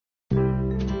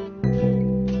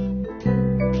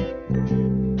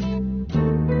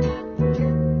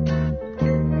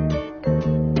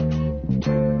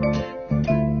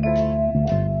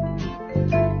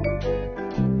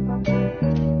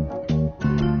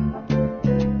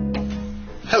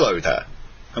Hello there,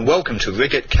 and welcome to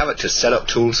RHiggit Character Setup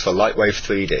Tools for Lightwave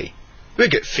 3D.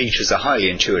 RHiggit features a highly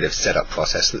intuitive setup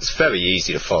process that's very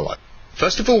easy to follow.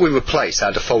 First of all, we replace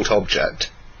our default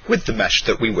object with the mesh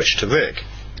that we wish to rig.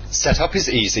 Setup is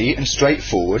easy and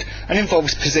straightforward and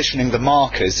involves positioning the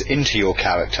markers into your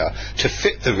character to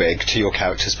fit the rig to your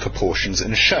character's proportions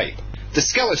and shape. The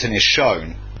skeleton is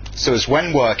shown, so as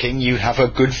when working you have a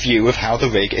good view of how the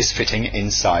rig is fitting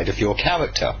inside of your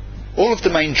character. All of the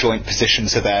main joint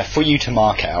positions are there for you to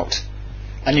mark out,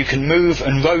 and you can move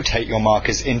and rotate your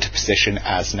markers into position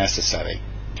as necessary.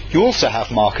 You also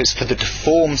have markers for the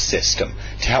deform system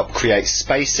to help create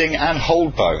spacing and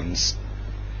hold bones,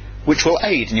 which will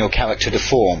aid in your character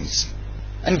deforms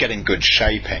and getting good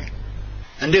shaping.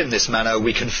 And in this manner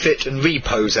we can fit and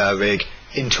repose our rig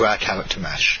into our character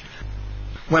mesh.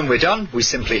 When we're done, we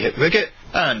simply hit RHiggit,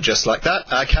 and just like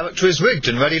that, our character is rigged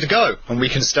and ready to go, and we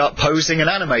can start posing and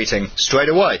animating straight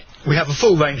away. We have a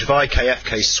full range of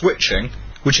IK/FK switching,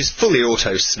 which is fully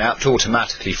auto-snapped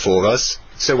automatically for us,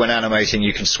 so when animating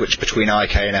you can switch between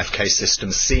IK and FK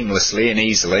systems seamlessly and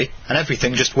easily, and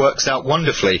everything just works out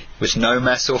wonderfully, with no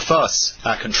mess or fuss.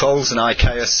 Our controls and IK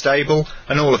are stable,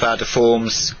 and all of our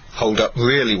deforms hold up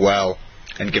really well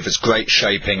and give us great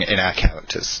shaping in our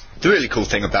characters. The really cool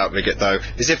thing about RHiggit though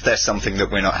is if there's something that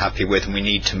we're not happy with and we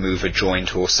need to move a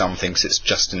joint or something because it's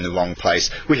just in the wrong place,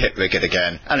 we hit RHiggit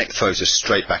again and it throws us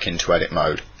straight back into edit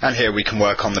mode. And here we can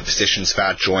work on the positions of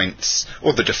our joints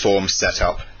or the deform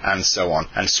setup and so on,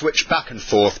 and switch back and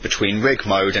forth between rig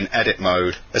mode and edit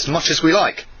mode as much as we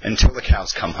like until the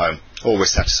cows come home or we're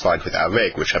satisfied with our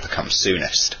rig, whichever comes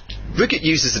soonest. RHiggit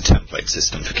uses a template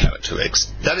system for character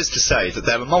rigs. That is to say that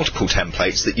there are multiple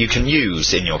templates that you can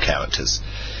use in your characters.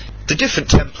 The different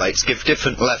templates give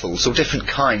different levels or different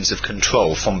kinds of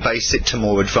control from basic to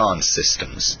more advanced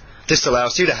systems. This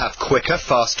allows you to have quicker,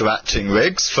 faster acting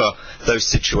rigs for those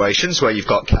situations where you've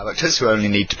got characters who only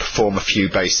need to perform a few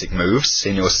basic moves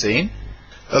in your scene,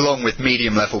 along with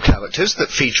medium level characters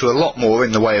that feature a lot more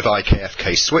in the way of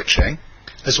IK/FK switching,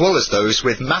 as well as those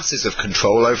with masses of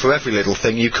control over every little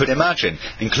thing you could imagine,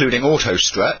 including auto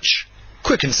stretch,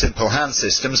 quick and simple hand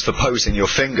systems for posing your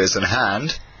fingers and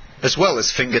hand, as well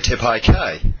as fingertip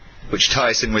IK, which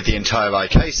ties in with the entire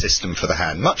IK system for the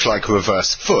hand, much like a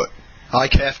reverse foot.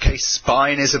 IK/FK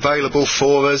spine is available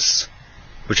for us,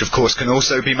 which of course can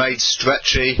also be made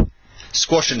stretchy.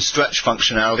 Squash and stretch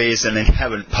functionality is an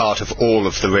inherent part of all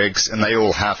of the rigs, and they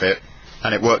all have it,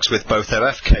 and it works with both their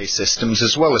FK systems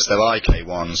as well as their IK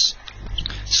ones.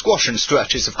 Squash and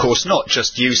stretch is of course not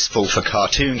just useful for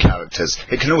cartoon characters,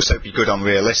 it can also be good on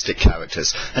realistic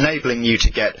characters, enabling you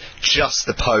to get just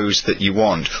the pose that you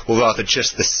want, or rather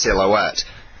just the silhouette,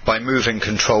 by moving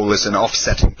controllers and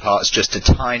offsetting parts just a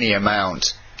tiny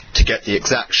amount to get the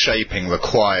exact shaping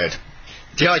required.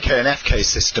 The IK and FK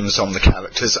systems on the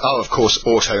characters are of course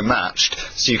auto-matched,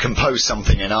 so you can pose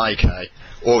something in IK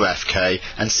or FK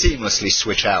and seamlessly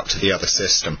switch out to the other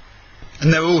system.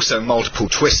 And there are also multiple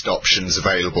twist options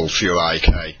available for your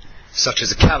IK, such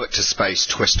as a character space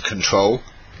twist control,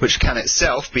 which can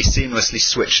itself be seamlessly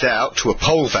switched out to a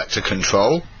pole vector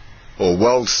control, or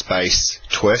world space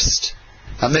twist,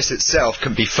 and this itself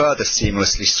can be further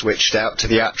seamlessly switched out to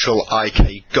the actual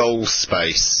IK goal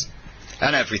space.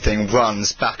 And everything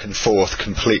runs back and forth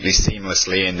completely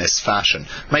seamlessly in this fashion,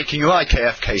 making your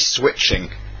IK/FK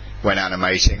switching when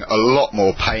animating a lot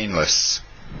more painless,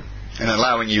 and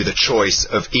allowing you the choice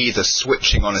of either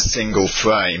switching on a single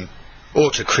frame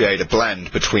or to create a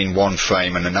blend between one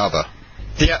frame and another.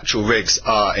 The actual rigs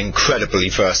are incredibly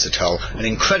versatile and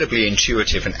incredibly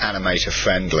intuitive and animator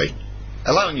friendly,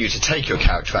 allowing you to take your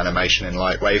character animation in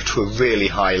Lightwave to a really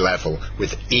high level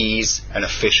with ease and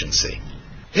efficiency.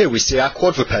 Here we see our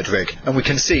quadruped rig, and we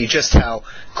can see just how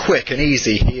quick and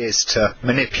easy he is to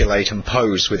manipulate and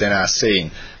pose within our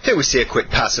scene. Here we see a quick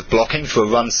passive blocking for a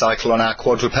run cycle on our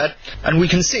quadruped, and we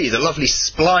can see the lovely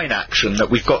spline action that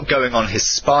we've got going on his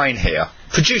spine here.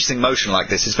 Producing motion like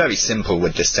this is very simple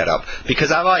with this setup,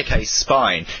 because our IK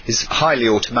spine is highly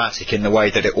automatic in the way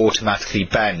that it automatically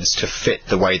bends to fit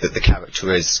the way that the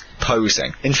character is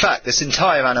posing. In fact, this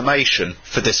entire animation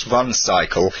for this run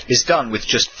cycle is done with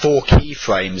just 4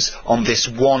 keyframes on this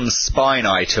one spine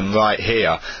item right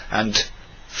here, and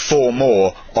 4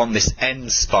 more on this end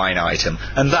spine item,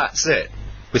 and that's it.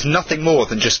 With nothing more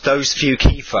than just those few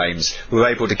keyframes, we're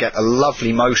able to get a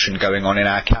lovely motion going on in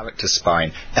our character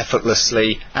spine,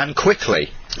 effortlessly and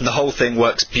quickly. And the whole thing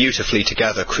works beautifully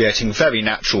together, creating very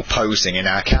natural posing in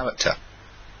our character.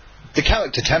 The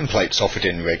character templates offered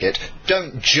in RHiggit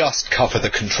don't just cover the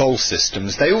control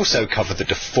systems, they also cover the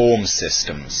deform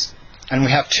systems. And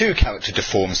we have two character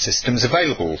deform systems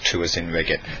available to us in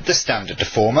RHiggit, the standard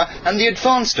deformer and the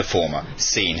advanced deformer,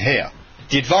 seen here.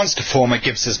 The advanced deformer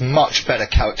gives us much better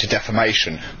character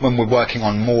deformation when we're working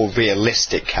on more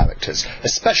realistic characters,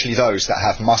 especially those that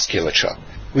have musculature.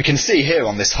 We can see here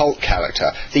on this Hulk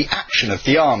character, the action of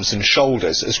the arms and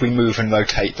shoulders as we move and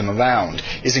rotate them around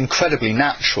is incredibly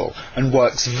natural and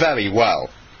works very well,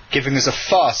 giving us a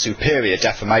far superior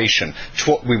deformation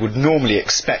to what we would normally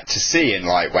expect to see in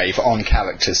Lightwave on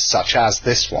characters such as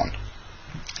this one.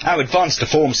 Our advanced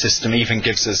deform system even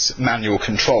gives us manual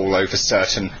control over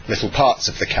certain little parts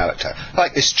of the character,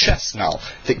 like this chest null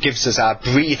that gives us our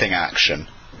breathing action,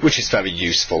 which is very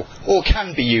useful, or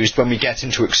can be used when we get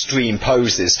into extreme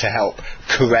poses to help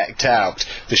correct out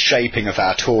the shaping of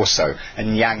our torso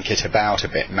and yank it about a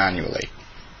bit manually.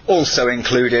 Also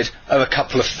included are a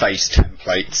couple of face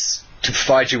templates to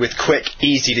provide you with quick,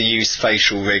 easy-to-use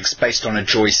facial rigs based on a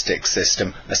joystick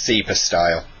system, a SEPA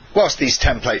style. Whilst these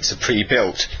templates are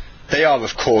pre-built, they are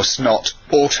of course not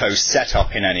auto-set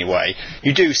up in any way.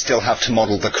 You do still have to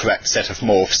model the correct set of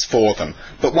morphs for them,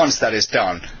 but once that is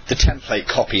done, the template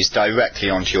copies directly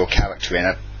onto your character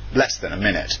in less than a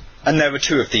minute. And there are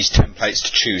two of these templates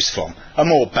to choose from, a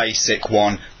more basic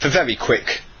one for very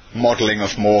quick modelling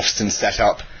of morphs and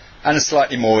setup, and a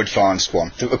slightly more advanced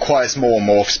one that requires more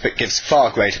morphs but gives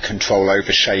far greater control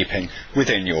over shaping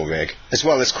within your rig, as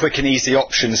well as quick and easy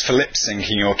options for lip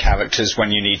syncing your characters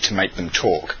when you need to make them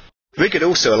talk. RHiggit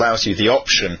also allows you the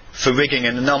option for rigging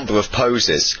in a number of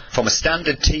poses, from a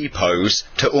standard T-pose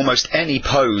to almost any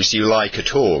pose you like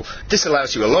at all. This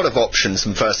allows you a lot of options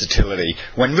and versatility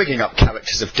when rigging up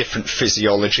characters of different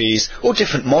physiologies or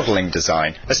different modelling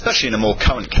design, especially in a more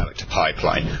current character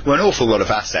pipeline, where an awful lot of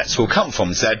assets will come from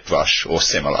ZBrush or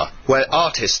similar, where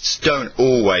artists don't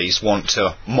always want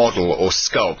to model or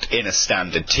sculpt in a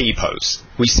standard T-pose.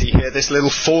 We see here this little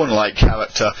fawn-like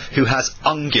character who has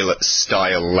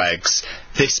ungulate-style legs,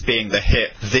 this being the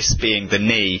hip, this being the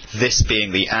knee, this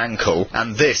being the ankle,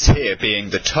 and this here being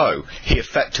the toe. He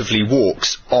effectively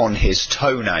walks on his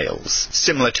toenails,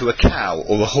 similar to a cow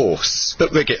or a horse.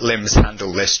 But RHiggit limbs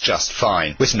handle this just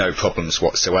fine, with no problems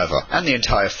whatsoever, and the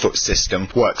entire foot system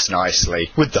works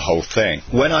nicely with the whole thing.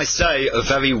 When I say a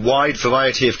very wide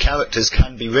variety of characters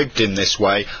can be rigged in this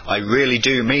way, I really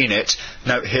do mean it.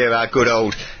 Note here our good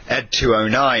old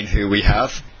Ed209 who we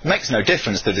have. It makes no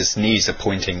difference that his knees are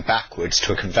pointing backwards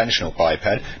to a conventional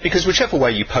biped, because whichever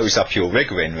way you pose up your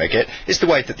rigger in RHiggit is the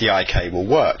way that the IK will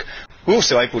work. We're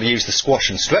also able to use the squash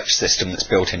and stretch system that's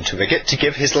built into RHiggit to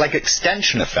give his leg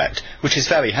extension effect, which is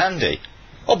very handy.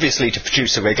 Obviously, to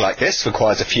produce a rig like this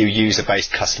requires a few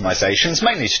user-based customizations,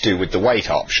 mainly to do with the weight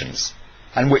options,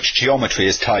 and which geometry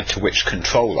is tied to which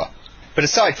controller. But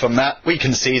aside from that, we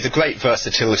can see the great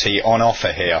versatility on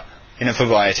offer here, in a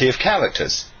variety of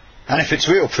characters. And if it's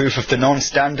real proof of the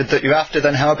non-standard that you're after,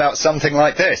 then how about something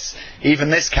like this? Even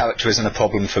this character isn't a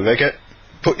problem for RHiggit.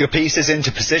 Put your pieces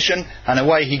into position, and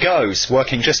away he goes,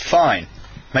 working just fine.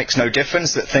 Makes no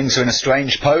difference that things are in a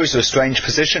strange pose or a strange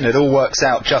position, it all works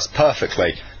out just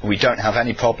perfectly, and we don't have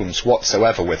any problems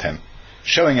whatsoever with him.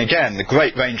 Showing again the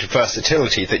great range of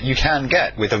versatility that you can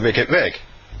get with a RHiggit rig.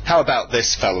 How about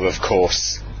this fella, of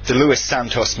course? The Luis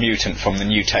Santos mutant from the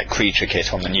NewTek creature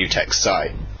kit on the NewTek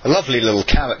site. A lovely little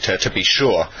character to be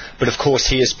sure, but of course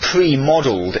he is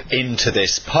pre-modelled into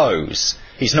this pose.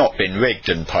 He's not been rigged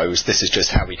and posed, this is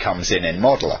just how he comes in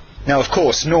Modeler. Now of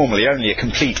course normally only a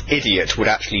complete idiot would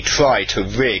actually try to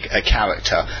rig a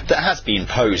character that has been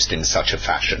posed in such a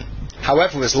fashion.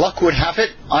 However, as luck would have it,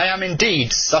 I am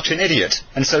indeed such an idiot,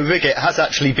 and so RHiggit has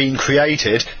actually been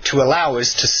created to allow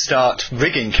us to start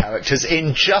rigging characters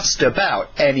in just about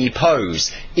any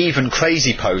pose, even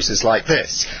crazy poses like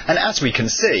this. And as we can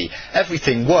see,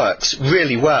 everything works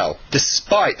really well.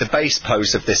 Despite the base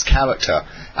pose of this character,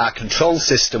 our control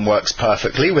system works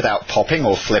perfectly without popping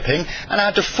or flipping, and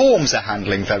our deforms are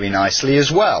handling very nicely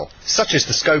as well. Such is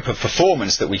the scope of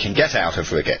performance that we can get out of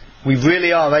RHiggit. We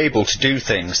really are able to do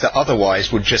things that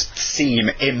otherwise would just seem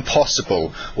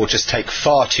impossible or just take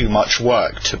far too much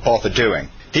work to bother doing.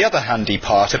 The other handy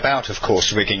part about, of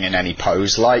course, rigging in any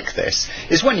pose like this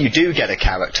is when you do get a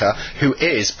character who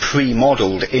is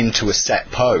pre-modelled into a set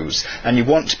pose and you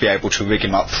want to be able to rig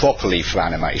him up properly for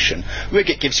animation,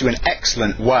 RHiggit gives you an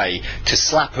excellent way to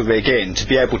slap a rig in to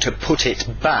be able to put it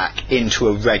back into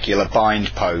a regular bind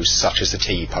pose such as a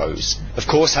T-pose. Of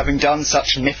course, having done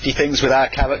such nifty things with our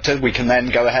character, we can then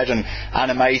go ahead and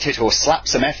animate it or slap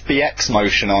some FBX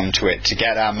motion onto it to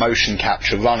get our motion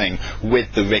capture running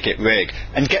with the RHiggit rig,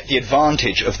 and get the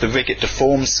advantage of the RHiggit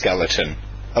deform skeleton,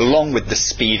 along with the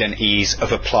speed and ease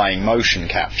of applying motion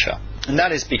capture. And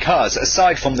that is because,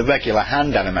 aside from the regular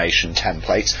hand animation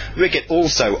templates, RHiggit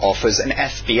also offers an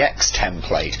FBX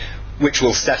template, which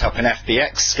will set up an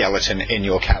FBX skeleton in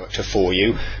your character for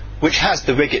you, which has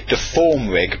the RHiggit deform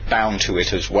rig bound to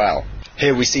it as well.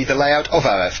 Here we see the layout of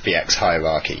our FBX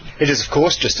hierarchy. It is of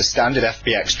course just a standard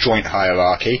FBX joint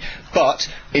hierarchy,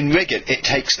 but in RHiggit it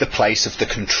takes the place of the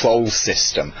control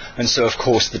system, and so of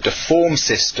course the deform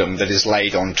system that is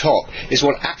laid on top is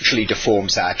what actually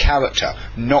deforms our character,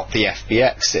 not the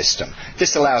FBX system.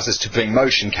 This allows us to bring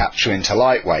motion capture into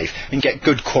Lightwave and get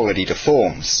good quality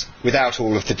deforms, without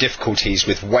all of the difficulties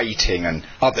with weighting and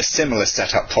other similar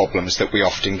setup problems that we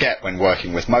often get when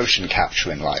working with motion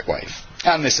capture in Lightwave.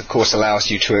 And this of course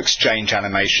allows you to exchange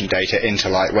animation data into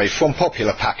Lightwave from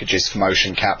popular packages for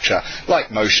motion capture like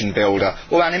Motion Builder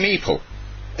or Animeeple.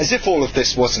 As if all of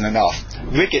this wasn't enough,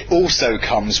 RHiggit also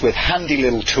comes with handy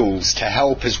little tools to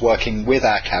help us working with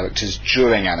our characters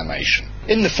during animation,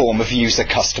 in the form of user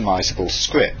customizable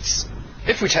scripts.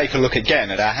 If we take a look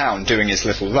again at our hound doing his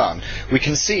little run, we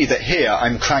can see that here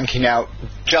I'm cranking out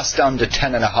just under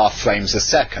 10.5 frames a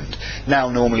second. Now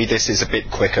normally this is a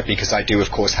bit quicker because I do of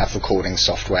course have recording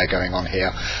software going on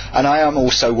here, and I am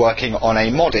also working on a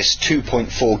modest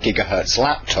 2.4 GHz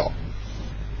laptop.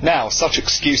 Now, such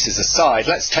excuses aside,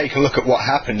 let's take a look at what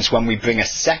happens when we bring a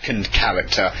second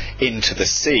character into the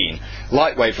scene.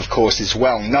 Lightwave, of course, is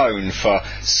well known for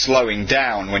slowing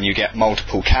down when you get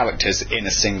multiple characters in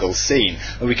a single scene.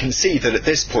 And we can see that at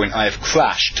this point I have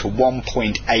crashed to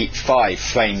 1.85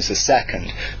 frames a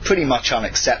second. Pretty much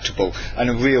unacceptable and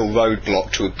a real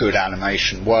roadblock to a good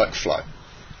animation workflow.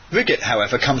 RHiggit,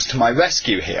 however, comes to my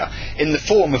rescue here in the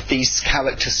form of these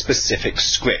character-specific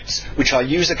scripts, which are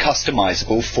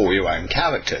user-customizable for your own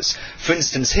characters. For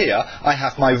instance, here I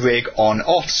have my rig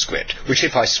on-off script, which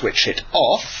if I switch it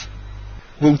off,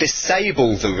 will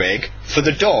disable the rig for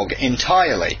the dog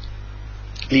entirely,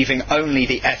 leaving only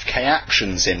the FK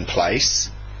actions in place,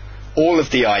 all of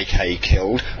the IK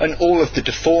killed, and all of the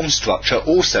deform structure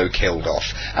also killed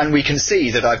off, and we can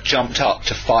see that I've jumped up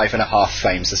to 5.5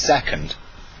 frames a second.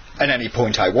 At any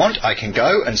point I want, I can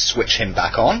go and switch him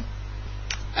back on,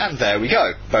 and there we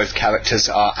go, both characters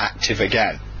are active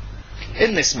again.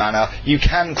 In this manner, you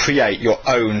can create your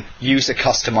own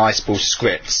user-customizable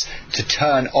scripts to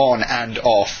turn on and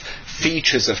off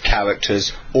features of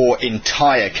characters or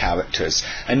entire characters,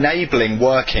 enabling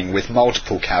working with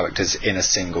multiple characters in a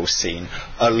single scene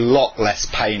a lot less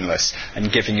painless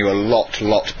and giving you a lot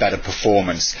better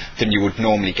performance than you would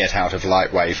normally get out of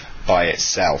Lightwave by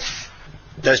itself.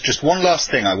 There's just one last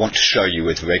thing I want to show you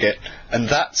with RHiggit, and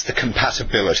that's the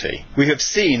compatibility. We have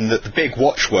seen that the big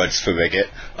watchwords for RHiggit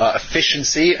are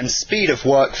efficiency and speed of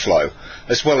workflow,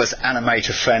 as well as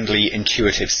animator-friendly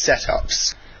intuitive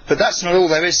setups. But that's not all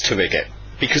there is to RHiggit,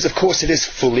 because of course it is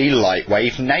fully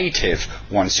Lightwave native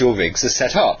once your rigs are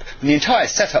set up, and the entire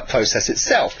setup process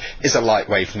itself is a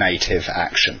Lightwave native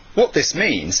action. What this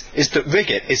means is that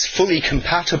RHiggit is fully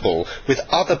compatible with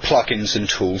other plugins and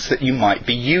tools that you might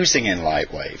be using in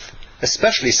Lightwave,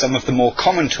 especially some of the more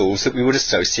common tools that we would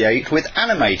associate with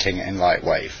animating in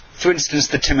Lightwave. For instance,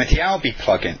 the Timothy Albee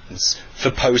plugins for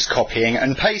pose copying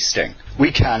and pasting.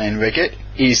 We can in RHiggit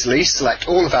easily select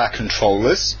all of our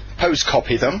controllers, pose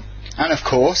copy them, and of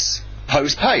course,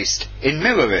 pose paste, in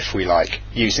mirror if we like,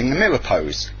 using the mirror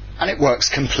pose. And it works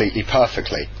completely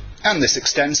perfectly. And this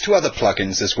extends to other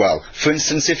plugins as well. For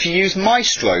instance, if you use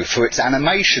Maestro for its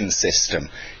animation system,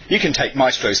 you can take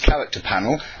Maestro's character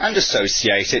panel and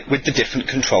associate it with the different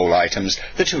control items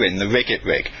that are in the RHiggit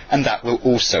rig, and that will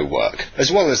also work.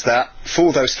 As well as that, for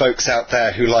all those folks out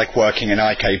there who like working in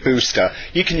IK Booster,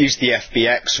 you can use the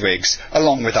FBX rigs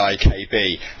along with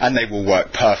IKB, and they will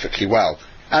work perfectly well.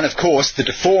 And of course, the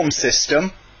deform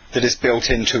system that is built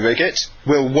into RHiggit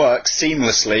will work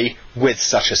seamlessly with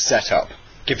such a setup,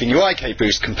 giving you IK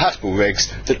Boost compatible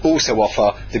rigs that also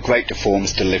offer the great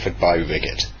deforms delivered by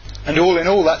RHiggit. And all in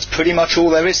all, that's pretty much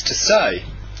all there is to say.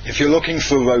 If you're looking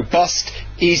for a robust,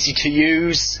 easy to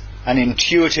use, and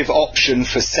intuitive option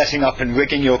for setting up and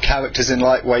rigging your characters in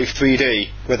Lightwave 3D,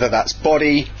 whether that's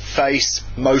body, face,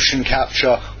 motion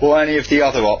capture, or any of the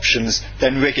other options,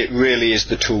 then RHiggit really is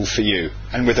the tool for you.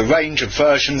 And with a range of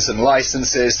versions and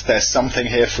licenses, there's something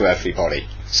here for everybody.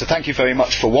 So thank you very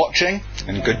much for watching,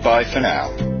 and goodbye for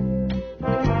now.